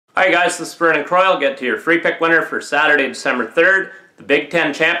Hi guys, this is Vernon Croy. I'll get to your free pick winner for Saturday, December 3rd. The Big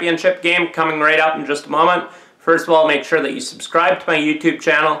Ten Championship game coming right up in just a moment. First of all, make sure that you subscribe to my YouTube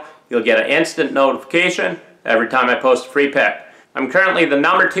channel. You'll get an instant notification every time I post a free pick. I'm currently the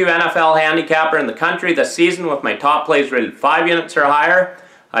number 2 NFL handicapper in the country this season with my top plays rated 5 units or higher.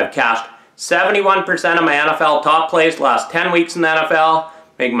 I've cashed 71% of my NFL top plays the last 10 weeks in the NFL,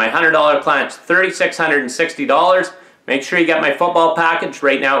 making my $100 clients $3,660. Make sure you get my football package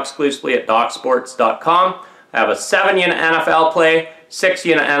right now exclusively at DocSports.com. I have a 7-unit NFL play,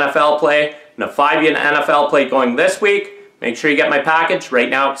 6-unit NFL play, and a 5-unit NFL play going this week. Make sure you get my package right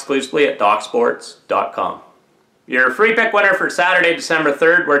now exclusively at DocSports.com. Your free pick winner for Saturday, December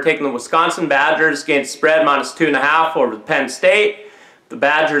 3rd, we're taking the Wisconsin Badgers against spread -2.5 over Penn State. The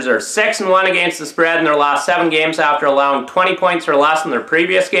Badgers are 6-1 against the spread in their last 7 games after allowing 20 points or less in their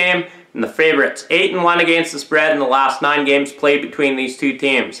previous game. And the favorites 8-1 against the spread in the last 9 games played between these two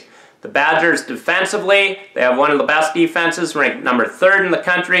teams. The Badgers defensively, they have one of the best defenses, ranked number 3rd in the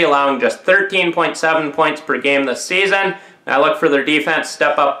country, allowing just 13.7 points per game this season. And I look for their defense to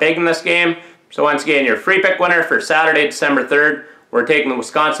step up big in this game. So once again, your free pick winner for Saturday, December 3rd, we're taking the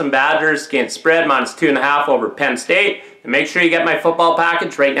Wisconsin Badgers against spread -2.5 over Penn State. And make sure you get my football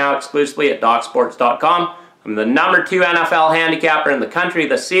package right now exclusively at DocSports.com. I'm the number 2 NFL handicapper in the country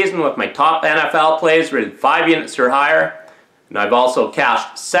this season with my top NFL plays rated 5 units or higher. And I've also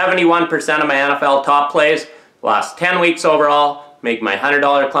cashed 71% of my NFL top plays the last 10 weeks overall, making my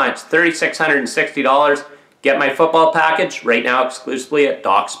 $100 clients $3,660. Get my football package right now exclusively at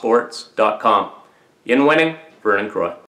DocSports.com. In winning, Vernon Croy.